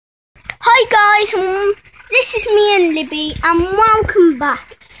Hi guys, this is me and Libby, and welcome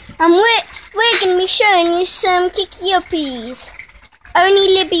back. And we're going to be showing you some Kiki Uppies.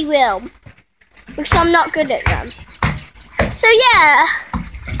 Only Libby will, because I'm not good at them. So yeah,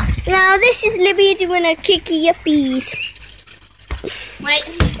 now this is Libby doing a Kiki Uppies. Wait.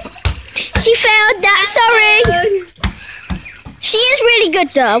 She failed that, sorry. She is really good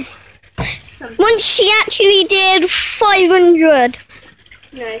though. Once she actually did 500.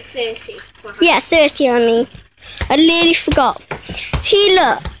 No, 30. Wow. Yeah, 30 I mean. I nearly forgot. See,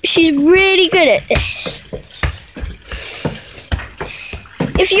 look, she's really good at this.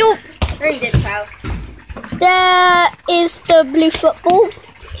 If you... I did 12. There is the blue football.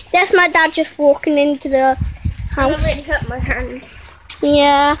 That's my dad just walking into the I house. really hurt my hand.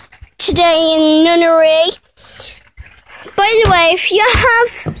 Yeah. Today in nunnery. By the way, if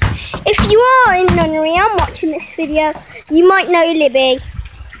you are in nunnery and watching this video, you might know Libby.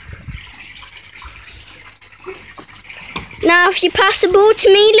 Now, if you pass the ball to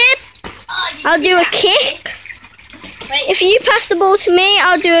me, Lib, I'll do a kick. Wait. If you pass the ball to me,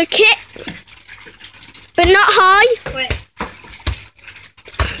 I'll do a kick. But not high. Wait.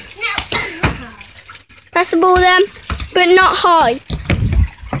 No. Pass the ball then, but not high.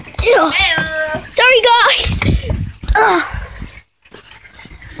 Ugh. Hello. Sorry, guys. Ugh.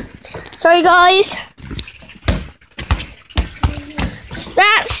 Sorry, guys.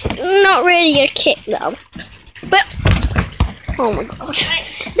 That's not really a kick, though. But, oh my god.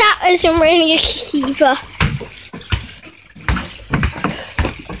 That isn't really a kick either.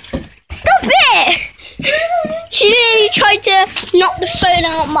 Stop it! She nearly tried to knock the phone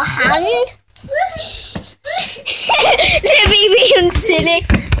out of my hand. Libby being silly.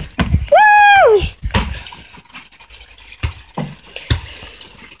 Woo!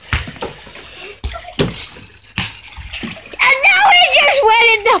 And now it just went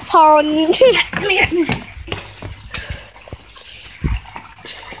in the pond.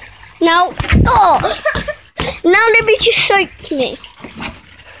 Now, oh! Now Libby just soaked me.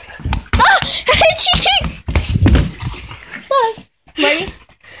 Oh! She kicked! Oh. Ready?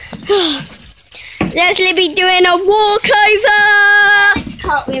 There's Libby doing a walkover! It's a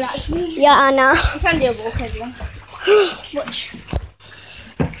cartwheel actually. Yeah, I know. I can do a walk over. Watch.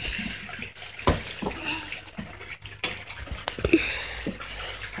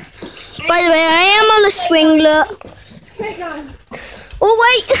 By the way, I am on the swing, look. Oh,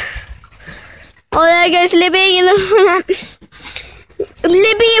 wait. Oh, there goes Libby.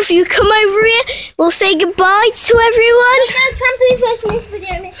 Libby, if you come over here, we'll say goodbye to everyone. No, trampoline first in this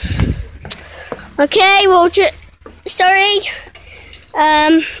video. Okay, we'll just... Sorry.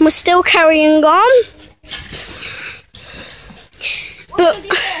 We're still carrying on. But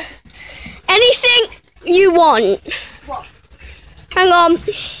anything you want. What? Hang on.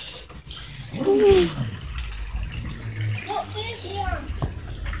 What is the one?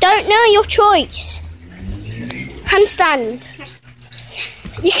 Don't know, your choice. Handstand.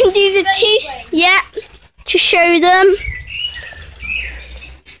 You can do the two. Yeah. To show them.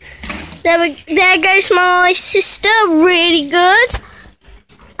 There goes my sister. Really good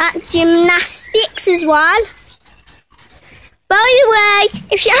at gymnastics as well. By the way,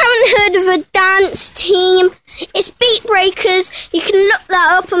 if you haven't heard of a dance team, it's Beat Breakers. You can look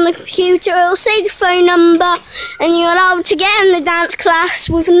that up on the computer. It'll say the phone number, and you're allowed to get in the dance class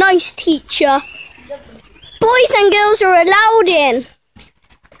with a nice teacher. Boys and girls are allowed in.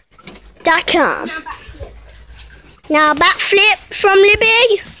 Dakar. Now backflip from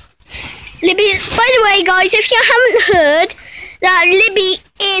Libby. Libby. By the way, guys, if you haven't heard, that Libby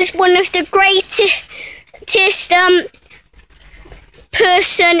is one of the greatest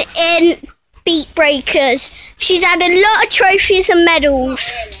person in Beat Breakers. She's had a lot of trophies and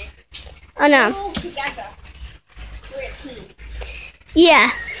medals. Really? I know. We're all together. We're a team.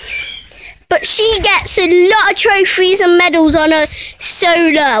 Yeah. But she gets a lot of trophies and medals on her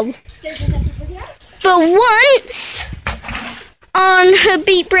solo. So does everybody else? But once on her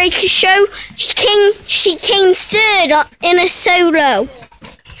Beat Breakers show, she came third in a solo.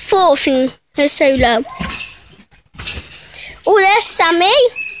 Fourth in her solo. Oh, there's Sammy.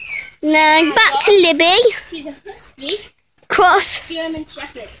 Now back to Libby. She's a husky Cross. German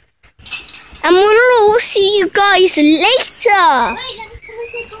Shepherd. And we'll all see you guys later. Wait, let me come and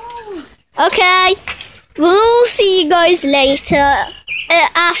say bye. Okay. We'll all see you guys later.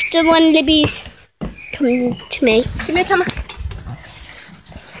 After when Libby's coming to me. Give me a camera.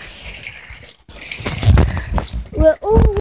 We're all